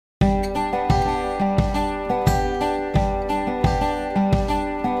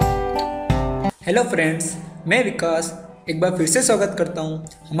Hello friends, मैं विकास एक बार फिर से स्वागत करता हूं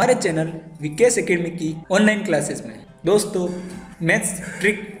हमारे चैनल विकास एकेडमी की ऑनलाइन क्लासेस में। दोस्तों, मैथ्स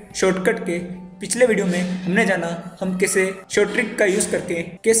ट्रिक शॉर्टकट के पिछले वीडियो में हमने जाना हम कैसे शॉर्ट ट्रिक का यूज़ करके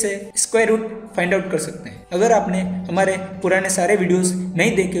कैसे स्क्वायर रूट फाइंड आउट कर सकते हैं। अगर आपने हमारे पुराने सारे वीडियोस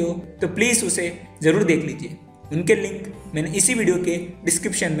नहीं देखे हो तो प्लीज़ उसे ज़रूर देख लीजिए। उनके लिंक मैंने इसी वीडियो के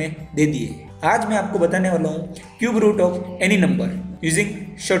डिस्क्रिप्शन में दे दिए। आज मैं आपको बताने वाला हूँ cube root of any number using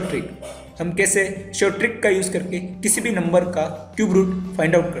short trick. हम कैसे शॉर्ट ट्रिक का यूज़ करके किसी भी नंबर का क्यूब रूट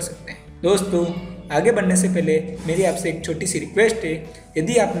फाइंड आउट कर सकते हैं। दोस्तों, आगे बढ़ने से पहले मेरी आपसे एक छोटी सी रिक्वेस्ट है,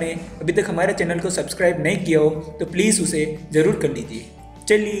 यदि आपने अभी तक हमारे चैनल को सब्सक्राइब नहीं किया हो तो प्लीज़ उसे ज़रूर कर लीजिए।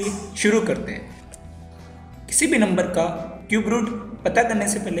 चलिए शुरू करते हैं। किसी भी नंबर का क्यूब रूट पता करने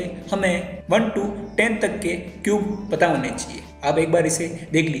से पहले हमें 1 to 10 तक के क्यूब पता होने चाहिए। आप एक बार इसे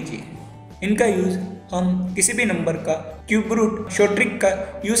देख लीजिए। इनका यूज़ हम किसी भी नंबर का क्यूब रूट शॉर्ट ट्रिक का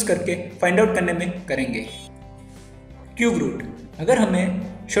यूज़ करके फाइंड आउट करने में करेंगे। क्यूब रूट, अगर हमें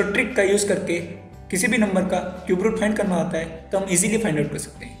शॉर्ट ट्रिक का यूज़ करके किसी भी नंबर का क्यूब रूट फाइंड करना होता है तो हम इजीली फाइंड आउट कर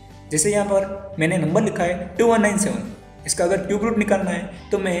सकते हैं। जैसे यहाँ पर मैंने नंबर लिखा है 2197। इसका अगर क्यूब रूट निकालना है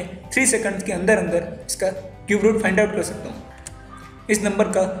तो मैं 3 सेकंड्स के अंदर अंदर इसका क्यूब रूट फाइंड आउट कर सकता हूँ। इस नंबर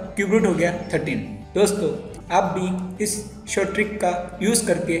का क्यूब रूट हो गया 13। दोस्तों, आप भी इस शॉर्ट ट्रिक का यूज़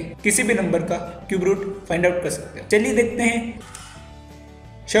करके किसी भी नंबर का क्यूब रूट फाइंड आउट कर सकते हैं। चलिए देखते हैं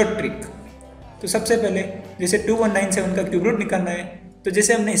शॉर्ट ट्रिक। तो सबसे पहले जैसे 2197 का क्यूब रूट निकालना है तो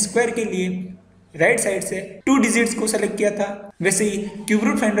जैसे हमने स्क्वायर के लिए राइट साइड से 2 डिजिट्स को सेलेक्ट किया था, वैसे ही क्यूब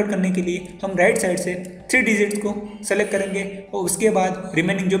रूट फाइंड आउट करने के लिए हम राइट साइड से 3 डिजिट्स को सेलेक्ट करेंगे और उसके बाद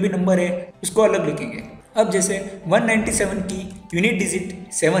रिमेनिंग जो भी नंबर है उसको अलग लिखेंगे। अब जैसे 197 की यूनिट डिजिट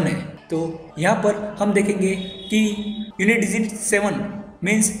 7 है तो यहाँ पर हम देखेंगे कि यूनिट डिजिट 7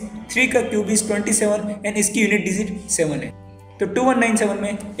 मीन्स 3 का क्यूब इज 27 एंड इसकी यूनिट डिजिट 7 है। तो 2197 में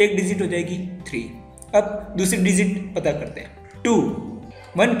एक डिजिट हो जाएगी 3। अब दूसरी डिजिट पता करते हैं। 2,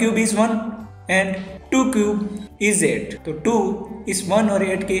 1 cube is 1 and 2 cube is 8। तो 2 इस 1 और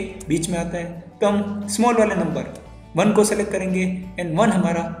 8 के बीच में आता है तो हम स्मॉल वाले नंबर 1 को सेलेक्ट करेंगे एंड 1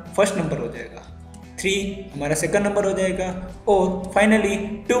 हमारा फर्स्ट नंबर हो जाएगा, 3 हमारा सेकंड नंबर हो जाएगा और फाइनली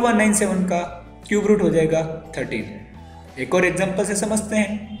 2197 का क्यूब रूट हो जाएगा 13। एक और एग्जांपल से समझते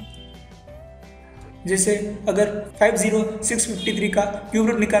हैं। जैसे अगर 50653 का क्यूब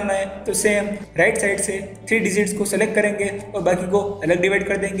रूट निकालना है तो सेम राइट साइड से 3 डिजिट्स को सेलेक्ट करेंगे और बाकी को अलग डिवाइड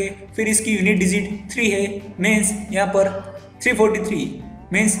कर देंगे। फिर इसकी यूनिट डिजिट 3 है मीन्स यहाँ पर 343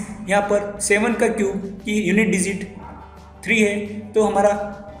 मीन्स यहाँ पर 7 का क्यूब की यूनिट डिजिट 3 है तो हमारा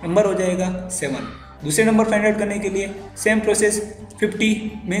नंबर हो जाएगा 7। दूसरे नंबर फाइंड आउट करने के लिए same process 50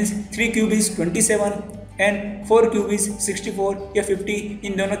 means 3 cube is 27 and 4 cube is 64 या 50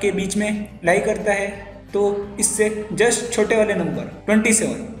 इन दोनों के बीच में लाई करता है। तो इससे जस्ट छोटे वाले number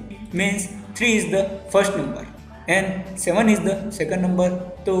 27 means 3 is the first number and 7 is the second number.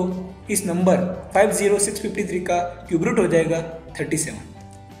 तो इस नंबर 50653 का क्यूब रूट हो जाएगा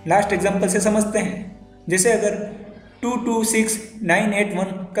 37। लास्ट एग्जाम्पल से समझते हैं। जैसे अगर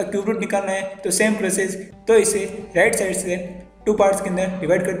 226981 का क्यूब रूट निकालना है तो सेम प्रोसेस, तो इसे राइट साइड से 2 पार्ट्स के अंदर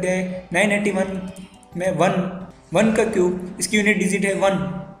डिवाइड कर दिया है। 981 में 1 का क्यूब इसकी यूनिट डिजिट है 1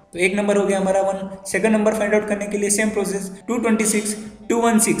 तो एक नंबर हो गया हमारा 1। सेकंड नंबर फाइंड आउट करने के लिए same process 226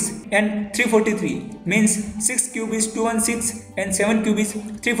 216 and 343 means 6 cube is 216 and 7 cube is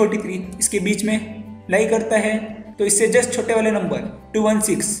 343 इसके बीच में लाई करता है। तो इससे जस्ट छोटे वाले नंबर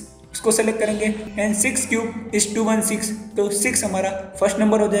 216 उसको सेलेक्ट करेंगे एंड 6 क्यूब इज 216 तो 6 हमारा फर्स्ट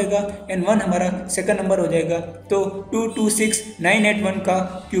नंबर हो जाएगा एंड 1 हमारा सेकंड नंबर हो जाएगा। तो 226981 का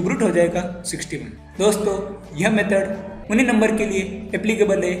क्यूब रूट हो जाएगा 61। दोस्तों, यह मेथड उन्हीं नंबर के लिए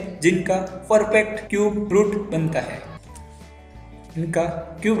एप्लीकेबल है जिनका परफेक्ट क्यूब रूट बनता है। इनका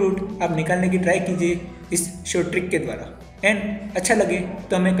क्यूब रूट आप निकालने की ट्राई कीजिए इस शॉर्ट ट्रिक के द्वारा एंड अच्छा लगे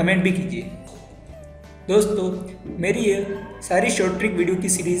तो हमें कमेंट भी कीजिए। दोस्तों, मेरी ये सारी शॉर्ट ट्रिक वीडियो की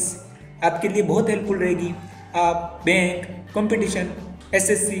सीरीज़ आपके लिए बहुत हेल्पफुल रहेगी। आप बैंक, कंपटीशन,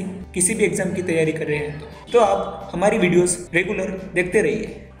 एसएससी किसी भी एग्ज़ाम की तैयारी कर रहे हैं तो आप हमारी वीडियोस रेगुलर देखते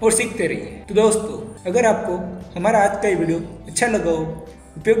रहिए और सीखते रहिए। तो दोस्तों, अगर आपको हमारा आज का ये वीडियो अच्छा लगा हो,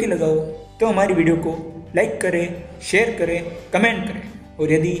 उपयोगी लगा हो तो हमारी वीडियो को लाइक करें, शेयर करें, कमेंट करें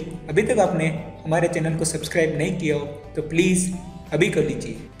और यदि अभी तक आपने हमारे चैनल को सब्सक्राइब नहीं किया हो तो प्लीज़ अभी कर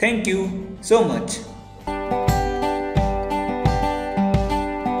लीजिए। Thank you so much.